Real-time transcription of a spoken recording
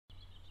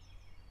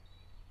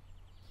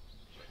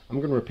I'm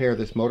going to repair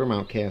this motor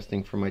mount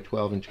casting for my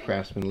 12-inch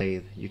Craftsman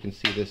lathe. You can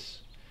see this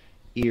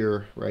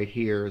ear right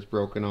here is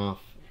broken off.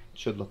 It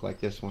should look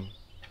like this one.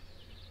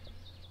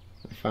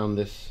 I found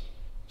this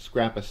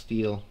scrap of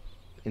steel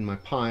in my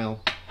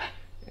pile,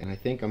 and I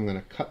think I'm going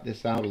to cut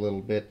this out a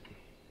little bit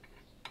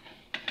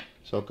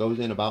so it goes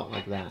in about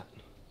like that.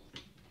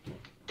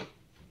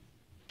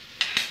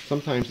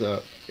 Sometimes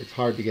it's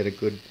hard to get a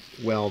good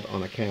weld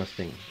on a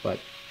casting, but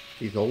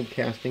these old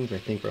castings I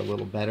think are a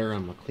little better.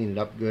 I'm going to clean it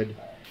up good,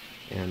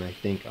 and I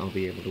think I'll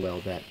be able to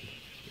weld that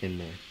in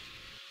there.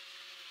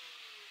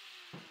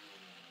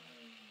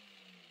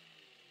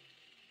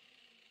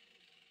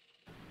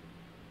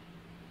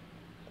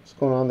 It's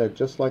going on there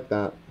just like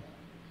that.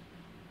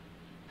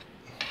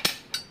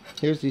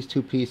 Here's these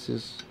two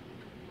pieces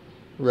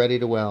ready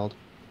to weld.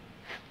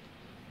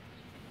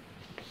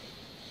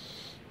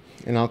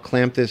 And I'll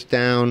clamp this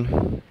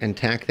down and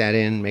tack that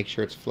in, make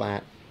sure it's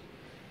flat,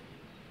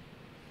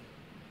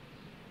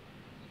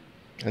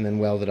 and then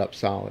weld it up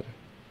solid.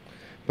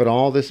 But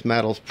all this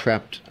metal's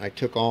prepped. I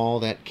took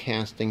all that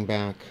casting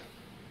back,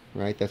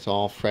 right? That's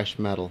all fresh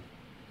metal.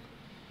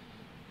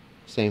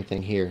 Same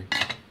thing here.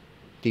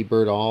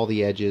 Deburred all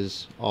the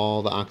edges,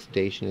 all the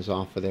oxidation is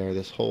off of there.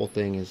 This whole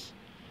thing is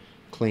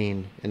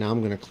clean, and now I'm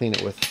going to clean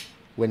it with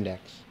Windex.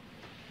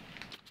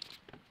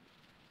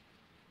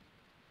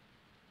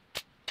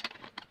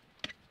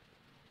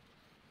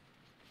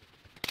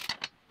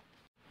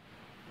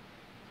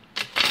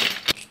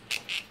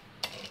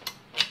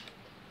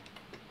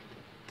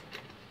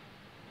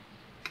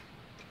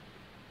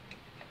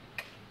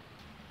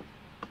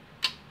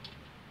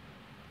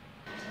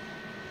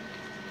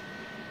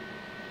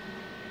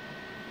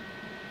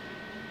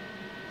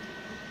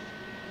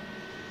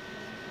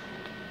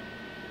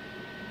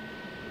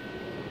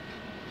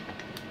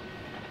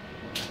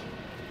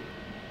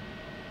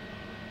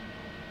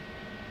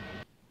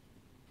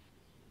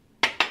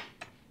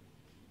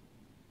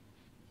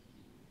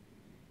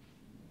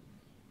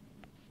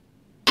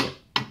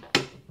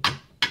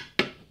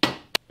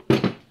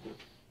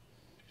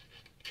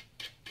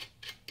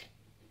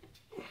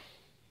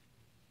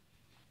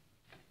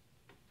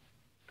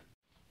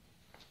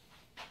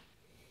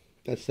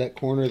 That's that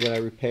corner that I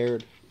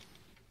repaired.